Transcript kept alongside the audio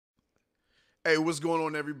Hey, what's going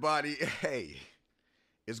on, everybody? Hey,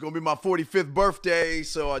 it's going to be my 45th birthday,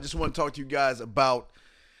 so I just want to talk to you guys about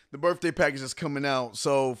the birthday package that's coming out.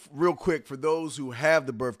 So, real quick, for those who have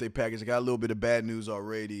the birthday package, I got a little bit of bad news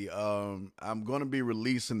already. I'm going to be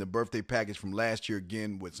releasing the birthday package from last year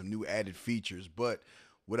again with some new added features. But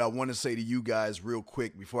what I want to say to you guys, real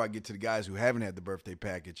quick, before I get to the guys who haven't had the birthday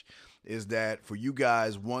package, is that for you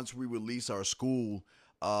guys, once we release our school,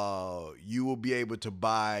 you will be able to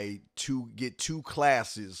get two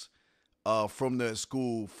classes from the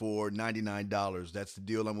school for $99. That's the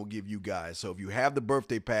deal I'm gonna give you guys. So if you have the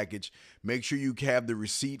birthday package, make sure you have the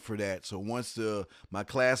receipt for that. So once my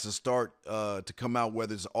classes start to come out,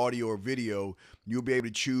 whether it's audio or video, you'll be able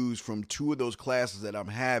to choose from two of those classes that I'm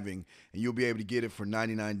having, and you'll be able to get it for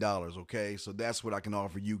 $99. Okay, so that's what I can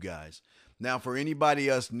offer you guys. Now, for anybody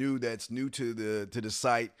else that's new to the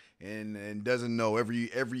site and doesn't know,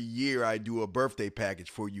 every year I do a birthday package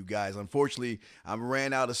for you guys. Unfortunately, I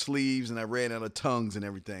ran out of sleeves and I ran out of tongues and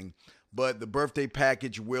everything. But the birthday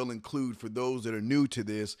package will include, for those that are new to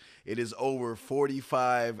this, it is over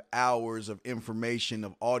 45 hours of information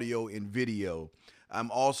of audio and video. I'm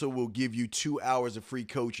also will give you 2 hours of free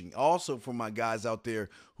coaching. Also, for my guys out there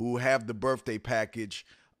who have the birthday package,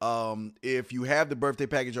 if you have the birthday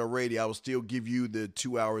package already, I will still give you the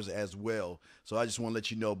 2 hours as well. So I just want to let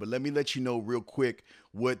you know. But let me let you know real quick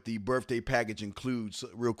what the birthday package includes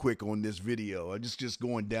real quick on this video. I'm just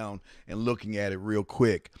going down and looking at it real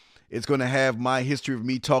quick. It's going to have my history of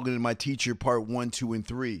me talking to my teacher, part 1, 2, and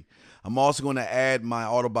 3. I'm also going to add my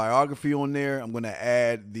autobiography on there. I'm going to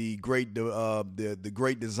add the great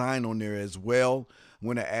design on there as well. I'm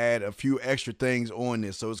going to add a few extra things on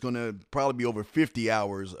this. So it's going to probably be over 50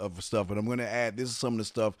 hours of stuff. But I'm going to add, this is some of the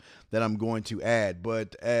stuff that I'm going to add.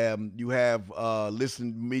 But you have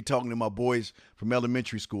listen to me talking to my boys from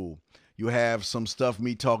elementary school. You have some stuff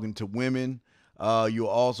me talking to women. You'll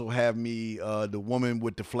also have me, the woman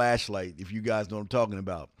with the flashlight, if you guys know what I'm talking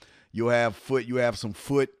about. You have some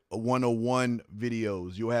foot 101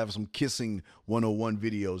 videos. You'll have some kissing 101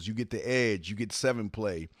 videos. You get the edge. You get 7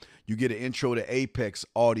 play. You get an intro to Apex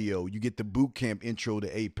audio. You get the boot camp intro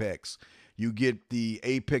to Apex. You get the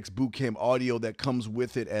Apex boot camp audio that comes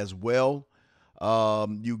with it as well.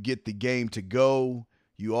 You get the game to go.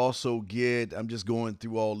 You also get, I'm just going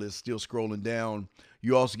through all this, still scrolling down.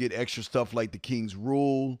 You also get extra stuff like the King's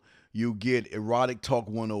Rule. You get Erotic Talk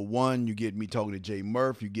 101. You get me talking to Jay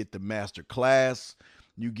Murph. You get the Master Class.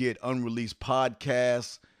 You get unreleased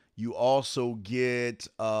podcasts. You also get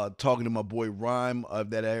talking to my boy Rhyme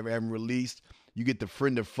that I haven't released. You get the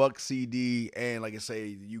Friend of Fuck CD. And like I say,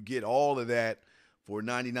 you get all of that for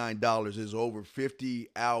 $99. There's over 50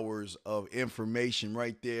 hours of information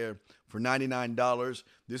right there for $99.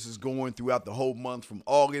 This is going throughout the whole month from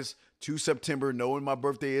August to September, knowing my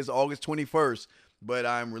birthday is August 21st. But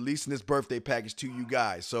I'm releasing this birthday package to you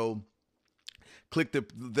guys. So click the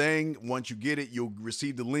thing. Once you get it, you'll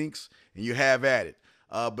receive the links and you have at it.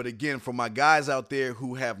 But again, for my guys out there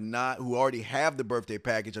who already have the birthday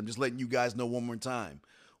package, I'm just letting you guys know one more time.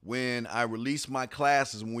 When I release my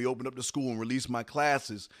classes, when we open up the school and release my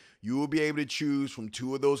classes, you will be able to choose from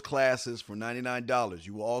 2 of those classes for $99.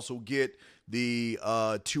 You will also get the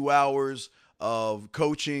 2 hours of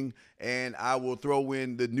coaching, and I will throw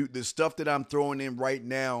in the stuff that I'm throwing in right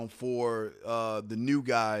now for the new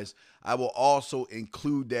guys. I will also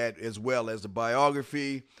include that as well as the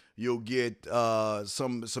biography. You'll get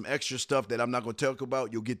some extra stuff that I'm not going to talk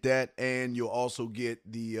about. You'll get that, and you'll also get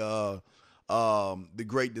the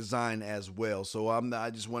great design as well. So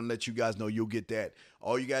I just want to let you guys know you'll get that.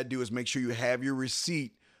 All you got to do is make sure you have your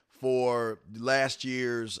receipt for last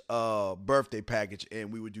year's birthday package,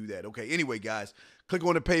 and we would do that. Okay, anyway, guys, click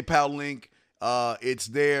on the PayPal link. It's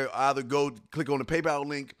there. Either click on the PayPal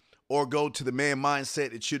link or go to the Man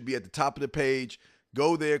Mindset. It should be at the top of the page.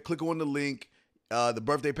 Go there, click on the link. The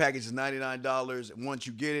birthday package is $99. And once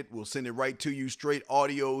you get it, we'll send it right to you, straight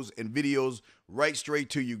audios and videos right straight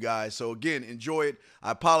to you guys. So again, enjoy it.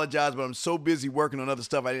 I apologize, but I'm so busy working on other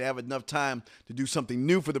stuff, I didn't have enough time to do something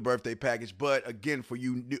new for the birthday package. But again, for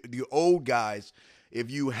you, the old guys, if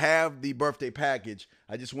you have the birthday package,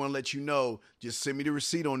 I just want to let you know, just send me the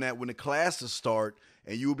receipt on that when the classes start,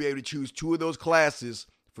 and you'll be able to choose 2 of those classes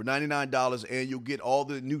for $99, and you'll get all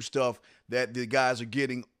the new stuff that the guys are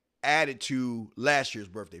getting added to last year's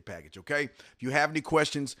birthday package, okay? If you have any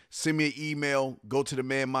questions, send me an email. Go to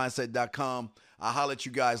themanmindset.com. I'll holler at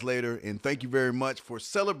you guys later, and thank you very much for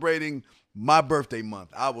celebrating my birthday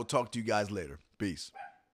month. I will talk to you guys later. Peace.